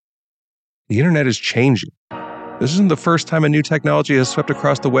The internet is changing. This isn't the first time a new technology has swept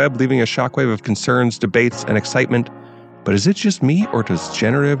across the web, leaving a shockwave of concerns, debates, and excitement. But is it just me, or does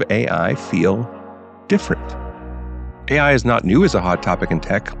generative AI feel different? AI is not new as a hot topic in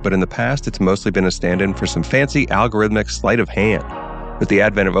tech, but in the past, it's mostly been a stand-in for some fancy algorithmic sleight of hand. With the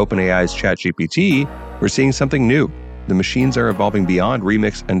advent of OpenAI's ChatGPT, we're seeing something new. The machines are evolving beyond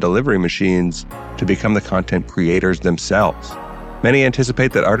remix and delivery machines to become the content creators themselves. Many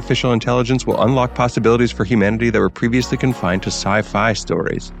anticipate that artificial intelligence will unlock possibilities for humanity that were previously confined to sci-fi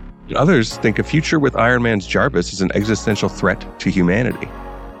stories. Others think a future with Iron Man's Jarvis is an existential threat to humanity.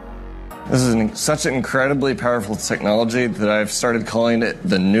 This is such an incredibly powerful technology that I've started calling it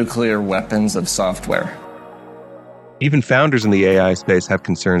the nuclear weapons of software. Even founders in the AI space have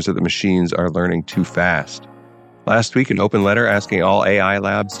concerns that the machines are learning too fast. Last week, an open letter asking all AI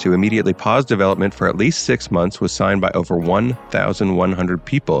labs to immediately pause development for at least 6 months was signed by over 1,100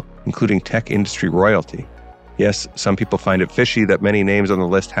 people, including tech industry royalty. Yes, some people find it fishy that many names on the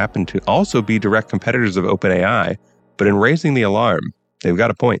list happen to also be direct competitors of OpenAI, but in raising the alarm, they've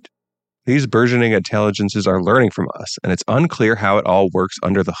got a point. These burgeoning intelligences are learning from us, and it's unclear how it all works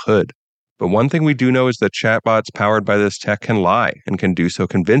under the hood. But one thing we do know is that chatbots powered by this tech can lie, and can do so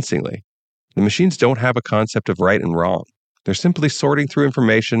convincingly. The machines don't have a concept of right and wrong. They're simply sorting through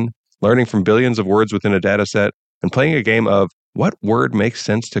information, learning from billions of words within a dataset, and playing a game of what word makes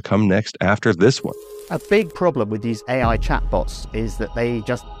sense to come next after this one. A big problem with these AI chatbots is that they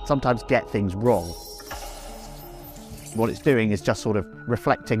just sometimes get things wrong. What it's doing is just sort of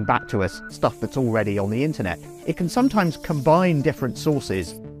reflecting back to us stuff that's already on the internet. It can sometimes combine different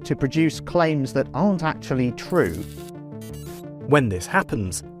sources to produce claims that aren't actually true. When this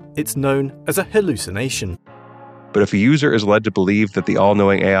happens, it's known as a hallucination. But if a user is led to believe that the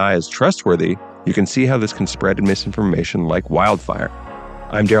all-knowing AI is trustworthy, you can see how this can spread misinformation like wildfire.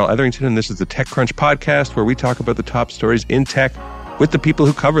 I'm Daryl Etherington, and this is the TechCrunch podcast, where we talk about the top stories in tech with the people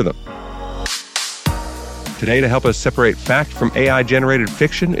who cover them. Today, to help us separate fact from AI-generated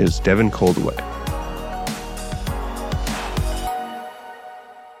fiction, is Devin Coldewey.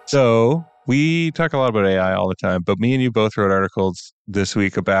 So, we talk a lot about AI all the time, but me and you both wrote articles this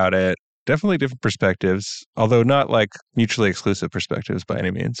week about it. Definitely different perspectives, although not like mutually exclusive perspectives by any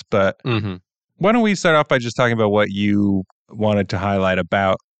means. But why don't we start off by just talking about what you wanted to highlight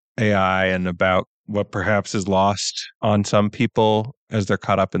about AI and about what perhaps is lost on some people as they're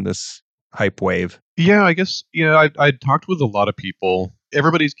caught up in this hype wave? Yeah, I guess, I talked with a lot of people.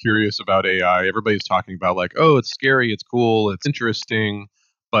 Everybody's curious about AI. Everybody's talking about like, oh, it's scary, it's cool, it's interesting.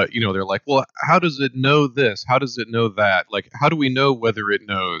 But, they're like, well, how does it know this? How does it know that? Like, how do we know whether it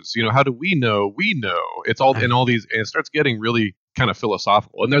knows? How do we know? We know. It's all in all these, and it starts getting really kind of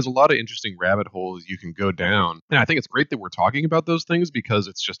philosophical. And there's a lot of interesting rabbit holes you can go down. And I think it's great that we're talking about those things because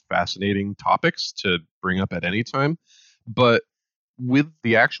it's just fascinating topics to bring up at any time. But with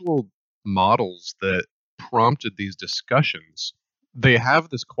the actual models that prompted these discussions, they have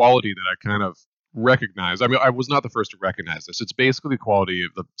this quality that I kind of recognize. I mean, I was not the first to recognize this. It's basically the quality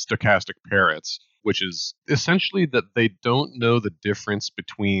of the stochastic parrots, which is essentially that they don't know the difference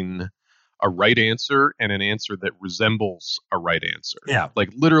between a right answer and an answer that resembles a right answer. Yeah.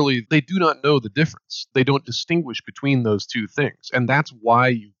 Like literally, they do not know the difference. They don't distinguish between those two things. And that's why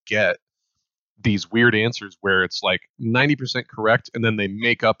you get these weird answers where it's like 90% correct, and then they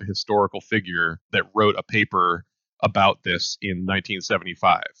make up a historical figure that wrote a paper about this in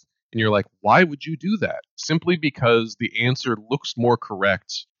 1975. And you're like, why would you do that? Simply because the answer looks more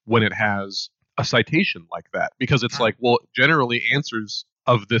correct when it has a citation like that. Because it's like, well, generally answers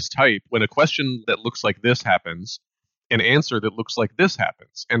of this type, when a question that looks like this happens, an answer that looks like this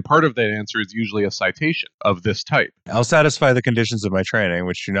happens. And part of that answer is usually a citation of this type. I'll satisfy the conditions of my training,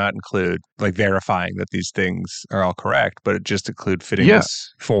 which do not include like verifying that these things are all correct, but it just include fitting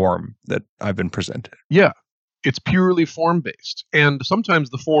this form that I've been presented. Yeah. It's purely form-based. And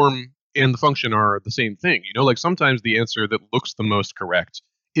sometimes the form and the function are the same thing. Like sometimes the answer that looks the most correct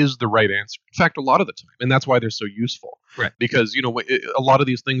is the right answer. In fact, a lot of the time. And that's why they're so useful. Right. Because, a lot of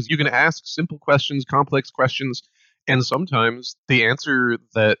these things, you can ask simple questions, complex questions, and sometimes the answer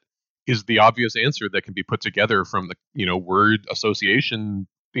that is the obvious answer that can be put together from the, word association,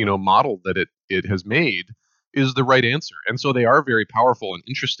 model that it has made is the right answer. And so they are very powerful and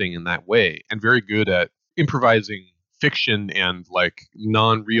interesting in that way, and very good at improvising fiction and like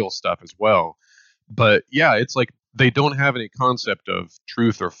non-real stuff as well. But yeah, it's like they don't have any concept of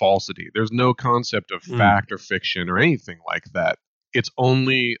truth or falsity. There's no concept of fact or fiction or anything like that. It's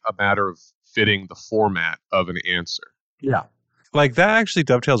only a matter of fitting the format of an answer. Yeah. Like that actually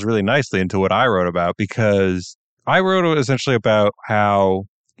dovetails really nicely into what I wrote about, because I wrote essentially about how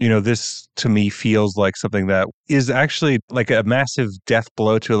This to me feels like something that is actually like a massive death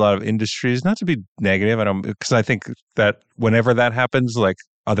blow to a lot of industries. Not to be negative, because I think that whenever that happens, like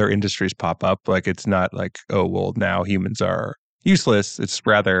other industries pop up. Like it's not like, oh, well, now humans are useless. It's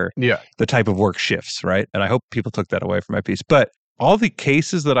rather the type of work shifts, right? And I hope people took that away from my piece. But all the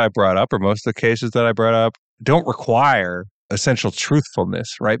cases that I brought up, or most of the cases that I brought up, don't require essential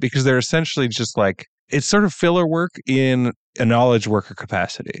truthfulness, right? Because they're essentially just like, it's sort of filler work in a knowledge worker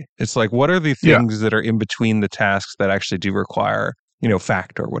capacity. It's like, what are the things that are in between the tasks that actually do require,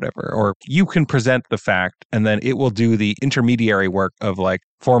 fact or whatever? Or you can present the fact and then it will do the intermediary work of like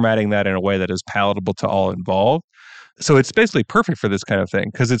formatting that in a way that is palatable to all involved. So it's basically perfect for this kind of thing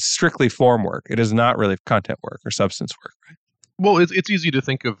because it's strictly form work. It is not really content work or substance work, right? Well, it's easy to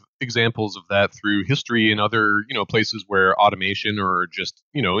think of examples of that through history and other, places where automation or just,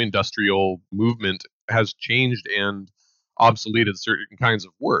 industrial movement has changed and obsoleted certain kinds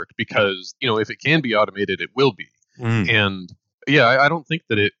of work because, if it can be automated, it will be. And I don't think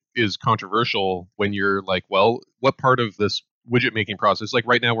that it is controversial when you're like, well, what part of this widget making process, like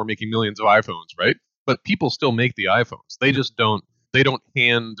right now we're making millions of iPhones, right? But people still make the iPhones. They just don't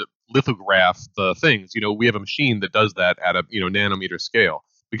hand lithograph the things. We have a machine that does that at a nanometer scale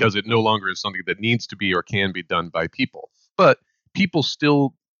because it no longer is something that needs to be or can be done by people. But people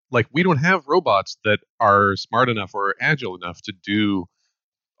still, like, we don't have robots that are smart enough or agile enough to do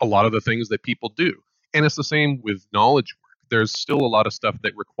a lot of the things that people do. And it's the same with knowledge work. There's still a lot of stuff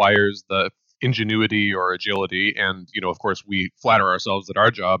that requires the ingenuity or agility. And, of course, we flatter ourselves that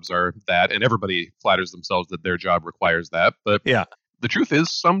our jobs are that, and everybody flatters themselves that their job requires that. But the truth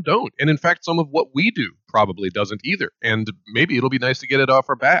is some don't. And in fact, some of what we do probably doesn't either. And maybe it'll be nice to get it off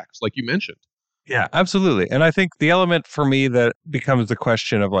our backs, like you mentioned. Yeah, absolutely. And I think the element for me that becomes the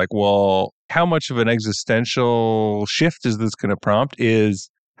question of like, well, how much of an existential shift is this going to prompt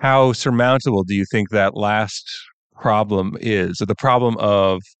is how surmountable do you think that last problem is? Or the problem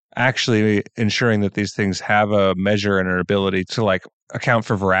of actually ensuring that these things have a measure and an ability to like account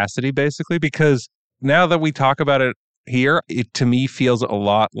for veracity, basically? Because now that we talk about it here, it to me feels a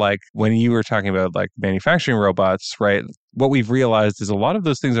lot like when you were talking about like manufacturing robots, right? What we've realized is a lot of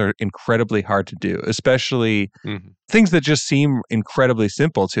those things are incredibly hard to do, especially things that just seem incredibly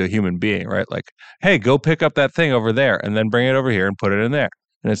simple to a human being, right? Like, hey, go pick up that thing over there and then bring it over here and put it in there.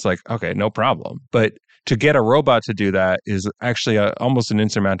 And it's like, okay, no problem. But to get a robot to do that is actually almost an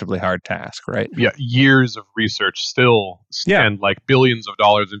insurmountably hard task, right? Yeah, years of research still, and like billions of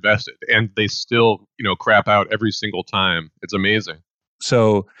dollars invested, and they still, crap out every single time. It's amazing.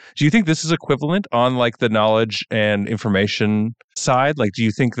 So do you think this is equivalent on like the knowledge and information side? Like, do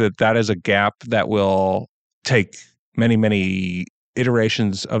you think that that is a gap that will take many, many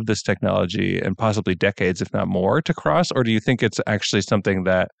iterations of this technology and possibly decades, if not more, to cross? Or do you think it's actually something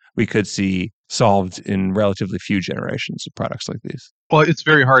that we could see solved in relatively few generations of products like these? Well, it's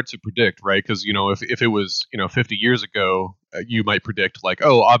very hard to predict, right? Because, if it was, 50 years ago, you might predict like,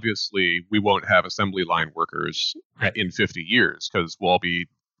 oh, obviously we won't have assembly line workers in 50 years because we'll all be,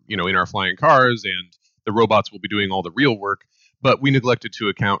 in our flying cars and the robots will be doing all the real work. But we neglected to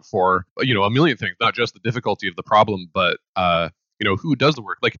account for, a million things, not just the difficulty of the problem, but, who does the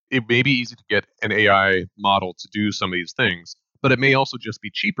work? Like, it may be easy to get an AI model to do some of these things, but it may also just be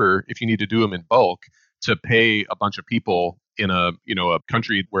cheaper if you need to do them in bulk to pay a bunch of people in a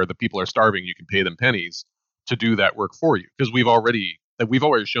country where the people are starving. You can pay them pennies to do that work for you because we've already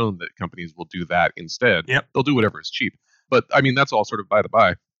shown that companies will do that instead. They'll do whatever is cheap. But I mean, that's all sort of by the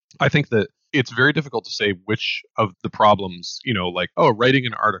by. I think that it's very difficult to say which of the problems, like, oh, writing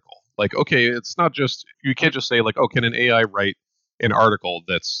an article. Like, okay, it's not just, you can't just say like, oh, can an AI write an article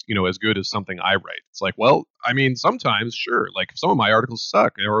that's, as good as something I write? It's like, well, I mean, sometimes, sure, like some of my articles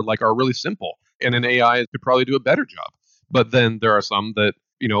suck or like are really simple and an AI could probably do a better job. But then there are some that,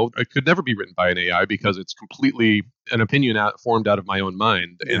 it could never be written by an AI because it's completely an opinion formed out of my own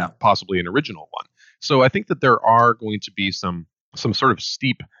mind and possibly an original one. So I think that there are going to be some sort of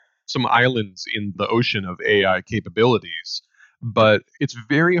some islands in the ocean of AI capabilities, but it's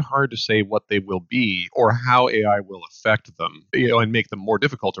very hard to say what they will be or how AI will affect them, and make them more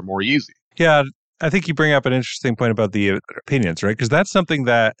difficult or more easy. Yeah, I think you bring up an interesting point about the opinions, right? Because that's something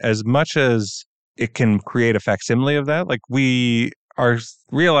that as much as it can create a facsimile of that, like we are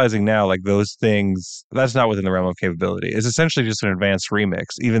realizing now, like those things, that's not within the realm of capability. It's essentially just an advanced remix,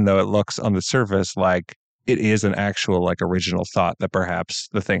 even though it looks on the surface like it is an actual like original thought that perhaps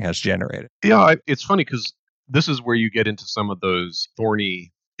the thing has generated. Yeah, it's funny because this is where you get into some of those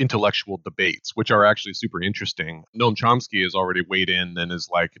thorny intellectual debates, which are actually super interesting. Noam Chomsky has already weighed in and is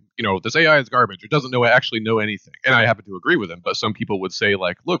like, this AI is garbage. It doesn't actually know anything. And I happen to agree with him. But some people would say,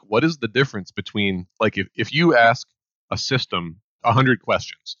 like, look, what is the difference between, like, if you ask a system 100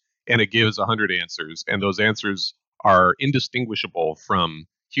 questions and it gives 100 answers, and those answers are indistinguishable from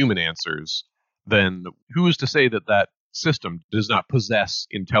human answers, then who is to say that that system does not possess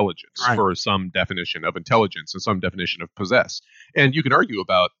intelligence for some definition of intelligence and some definition of possess? And you can argue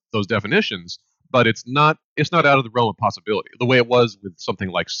about those definitions, but it's not out of the realm of possibility, the way it was with something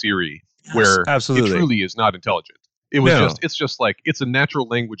like Siri, where it truly is not intelligent. It's just like, it's a natural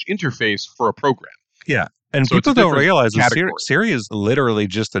language interface for a program. Yeah. And so people don't realize that Siri is literally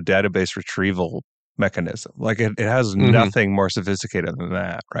just a database retrieval mechanism. Like it has nothing more sophisticated than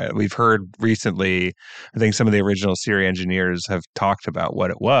that, right? We've heard recently, I think some of the original Siri engineers have talked about what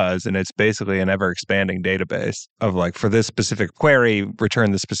it was, and it's basically an ever-expanding database of, like, for this specific query,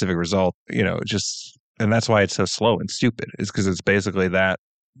 return this specific result, and that's why it's so slow and stupid, is because it's basically that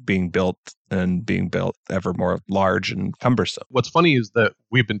being built ever more large and cumbersome. What's funny is that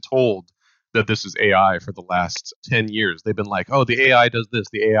we've been told that this is AI for the last 10 years. They've been like, oh, the AI does this,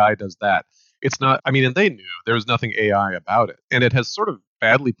 the AI does that. It's not, and they knew there was nothing AI about it. And it has sort of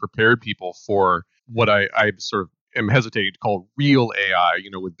badly prepared people for what I sort of am hesitating to call real AI,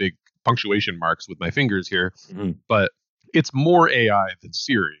 with big punctuation marks with my fingers here. Mm-hmm. But it's more AI than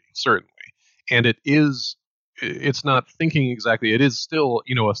Siri, certainly. And it's not thinking exactly. It is still,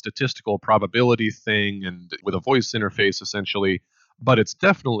 a statistical probability thing and with a voice interface, essentially. But it's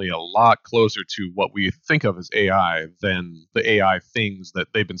definitely a lot closer to what we think of as AI than the AI things that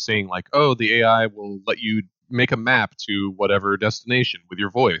they've been saying, like, oh, the AI will let you make a map to whatever destination with your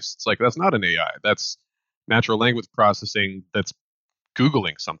voice. It's like, that's not an AI. That's natural language processing that's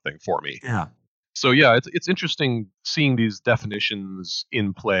Googling something for me. Yeah. So, yeah, it's interesting seeing these definitions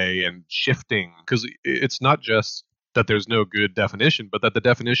in play and shifting, because it's not just that there's no good definition, but that the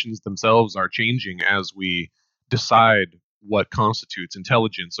definitions themselves are changing as we decide what constitutes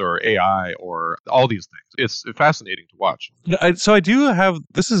intelligence or AI or all these things. It's fascinating to watch. So I do have,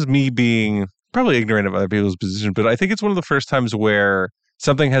 this is me being probably ignorant of other people's position, but I think it's one of the first times where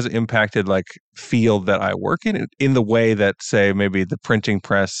something has impacted, like, field that I work in the way that, say, maybe the printing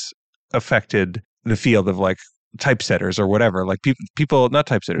press affected the field of, like, typesetters or whatever, like people not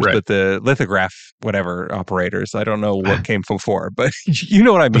typesetters, right, but the lithograph whatever operators. I don't know what came before, but you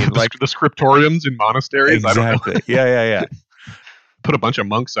know what I mean. Like the scriptoriums in monasteries. Exactly. I don't know. Yeah. Put a bunch of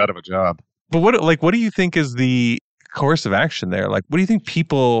monks out of a job. But what do you think is the course of action there? Like, what do you think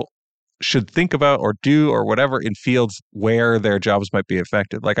people should think about or do or whatever in fields where their jobs might be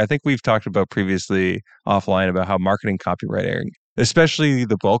affected? Like, I think we've talked about previously offline about how marketing copywriting, especially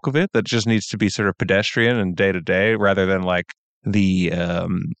the bulk of it, that just needs to be sort of pedestrian and day to day rather than like the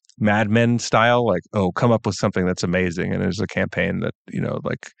Mad Men style, like, oh, come up with something that's amazing and there's a campaign that,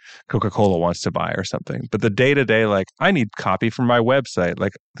 like Coca-Cola wants to buy or something. But the day to day, like, I need copy for my website.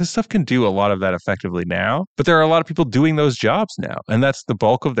 Like, this stuff can do a lot of that effectively now, but there are a lot of people doing those jobs now, and that's the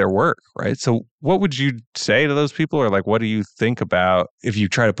bulk of their work, right? So what would you say to those people, or like, what do you think about if you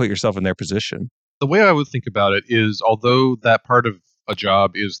try to put yourself in their position? The way I would think about it is, although that part of a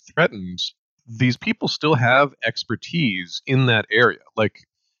job is threatened, these people still have expertise in that area. Like,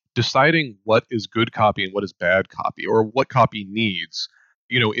 deciding what is good copy and what is bad copy, or what copy needs,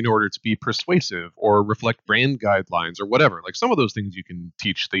 in order to be persuasive or reflect brand guidelines or whatever. Like, some of those things you can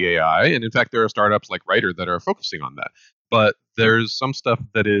teach the AI. And in fact, there are startups like Writer that are focusing on that. But there's some stuff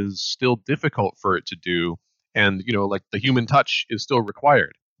that is still difficult for it to do. And, like the human touch is still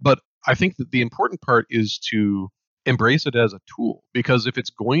required. But I think that the important part is to embrace it as a tool, because if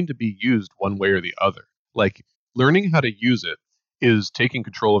it's going to be used one way or the other, like, learning how to use it is taking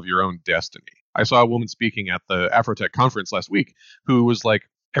control of your own destiny. I saw a woman speaking at the Afrotech conference last week who was like,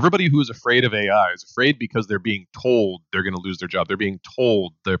 everybody who is afraid of AI is afraid because they're being told they're going to lose their job. They're being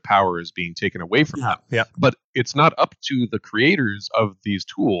told their power is being taken away from them. Yeah. But it's not up to the creators of these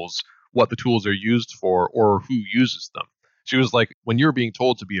tools what the tools are used for or who uses them. She was like, when you're being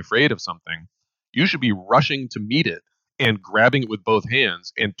told to be afraid of something, you should be rushing to meet it and grabbing it with both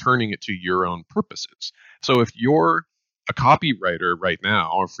hands and turning it to your own purposes. So if you're a copywriter right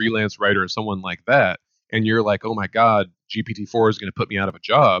now, or a freelance writer, or someone like that, and you're like, oh my God, GPT-4 is going to put me out of a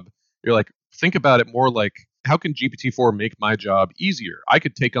job, you're like, think about it more like, how can GPT-4 make my job easier? I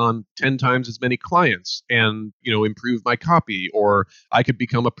could take on 10 times as many clients and, improve my copy, or I could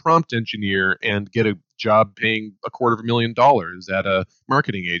become a prompt engineer and get a job paying $250,000 at a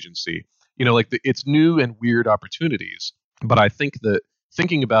marketing agency. It's new and weird opportunities. But I think that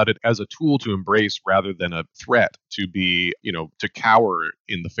thinking about it as a tool to embrace rather than a threat to be, to cower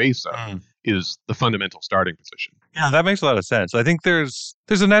in the face of is the fundamental starting position. Yeah, that makes a lot of sense. I think there's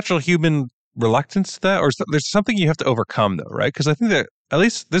a natural human reluctance to that, or there's something you have to overcome though, right? Because I think that, at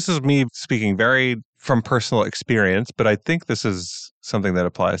least this is me speaking very from personal experience, but I think this is something that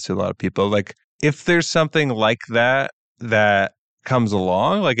applies to a lot of people. Like, if there's something like that comes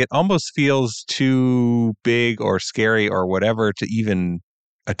along, like, it almost feels too big or scary or whatever to even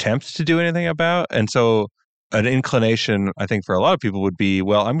attempt to do anything about. And so an inclination, I think, for a lot of people would be,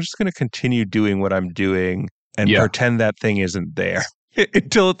 well, I'm just going to continue doing what I'm doing and pretend that thing isn't there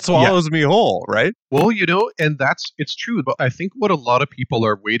until it swallows me whole, right? Well, and it's true. But I think what a lot of people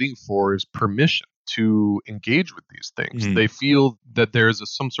are waiting for is permission to engage with these things. They feel that there's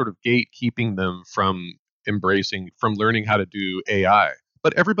some sort of gate keeping them from learning how to do AI.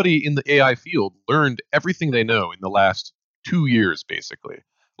 But everybody in the AI field learned everything they know in the last 2 years, basically.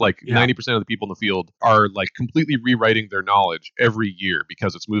 Like 90% of the people in the field are like completely rewriting their knowledge every year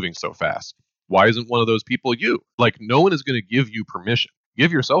because it's moving so fast. Why isn't one of those people you? Like, no one is going to give you permission.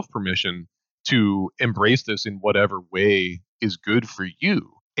 Give yourself permission to embrace this in whatever way is good for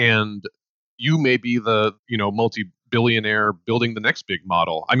you. And you may be the, multi-billionaire building the next big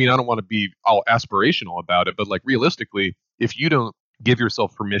model. I mean, I don't want to be all aspirational about it, but like realistically, if you don't give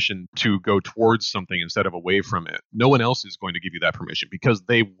yourself permission to go towards something instead of away from it, no one else is going to give you that permission because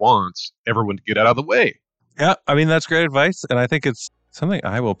they want everyone to get out of the way. Yeah, I mean, that's great advice. And I think it's something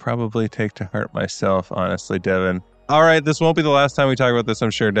I will probably take to heart myself, honestly, Devin. All right, this won't be the last time we talk about this,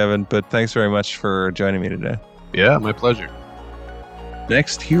 I'm sure, Devin, but thanks very much for joining me today. Yeah, my pleasure.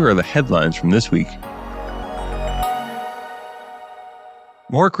 Next, here are the headlines from this week.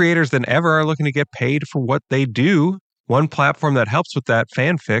 More creators than ever are looking to get paid for what they do. One platform that helps with that,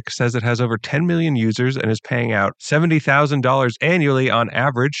 Fanfic, says it has over 10 million users and is paying out $70,000 annually on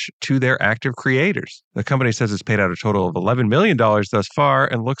average to their active creators. The company says it's paid out a total of $11 million thus far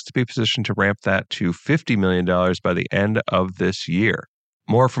and looks to be positioned to ramp that to $50 million by the end of this year.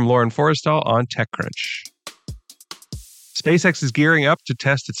 More from Lauren Forrestal on TechCrunch. SpaceX is gearing up to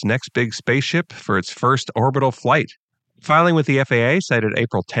test its next big spaceship for its first orbital flight. Filing with the FAA cited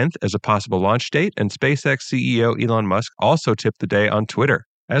April 10th as a possible launch date, and SpaceX CEO Elon Musk also tipped the day on Twitter.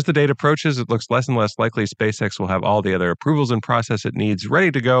 As the date approaches, it looks less and less likely SpaceX will have all the other approvals and process it needs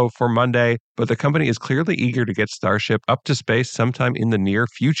ready to go for Monday, but the company is clearly eager to get Starship up to space sometime in the near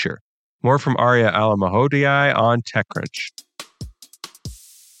future. More from Arya Alamahodii on TechCrunch.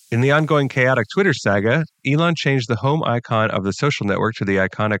 In the ongoing chaotic Twitter saga, Elon changed the home icon of the social network to the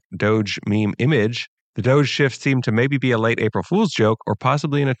iconic Doge meme image. The Doge shift seemed to maybe be a late April Fool's joke or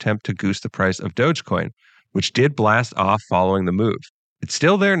possibly an attempt to goose the price of Dogecoin, which did blast off following the move. It's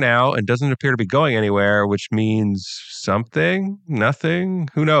still there now and doesn't appear to be going anywhere, which means something, nothing,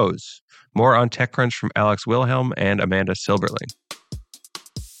 who knows? More on TechCrunch from Alex Wilhelm and Amanda Silberling.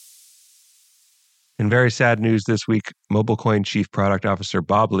 In very sad news this week, MobileCoin Chief Product Officer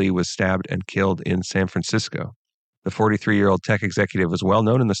Bob Lee was stabbed and killed in San Francisco. The 43-year-old tech executive was well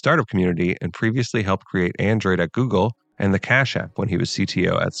known in the startup community and previously helped create Android at Google and the Cash App when he was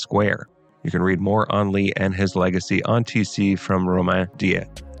CTO at Square. You can read more on Lee and his legacy on TC from Romain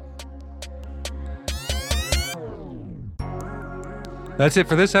Diet. That's it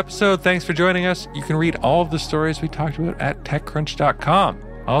for this episode. Thanks for joining us. You can read all of the stories we talked about at TechCrunch.com.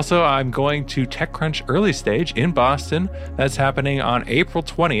 Also, I'm going to TechCrunch Early Stage in Boston. That's happening on April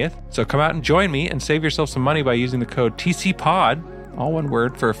 20th. So come out and join me and save yourself some money by using the code TCPOD, all one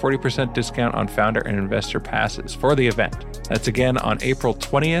word, for a 40% discount on founder and investor passes for the event. That's again on April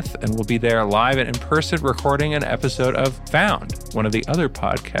 20th, and we'll be there live and in person recording an episode of Found, one of the other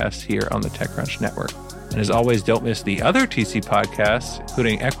podcasts here on the TechCrunch network. And as always, don't miss the other TC podcasts,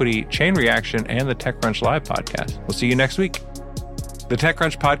 including Equity, Chain Reaction, and the TechCrunch Live podcast. We'll see you next week. The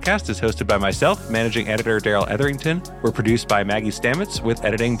TechCrunch podcast is hosted by myself, managing editor Daryl Etherington. We're produced by Maggie Stamets with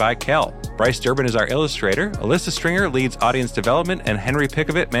editing by Kel. Bryce Durbin is our illustrator. Alyssa Stringer leads audience development, and Henry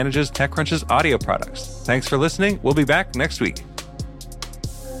Pickavet manages TechCrunch's audio products. Thanks for listening. We'll be back next week.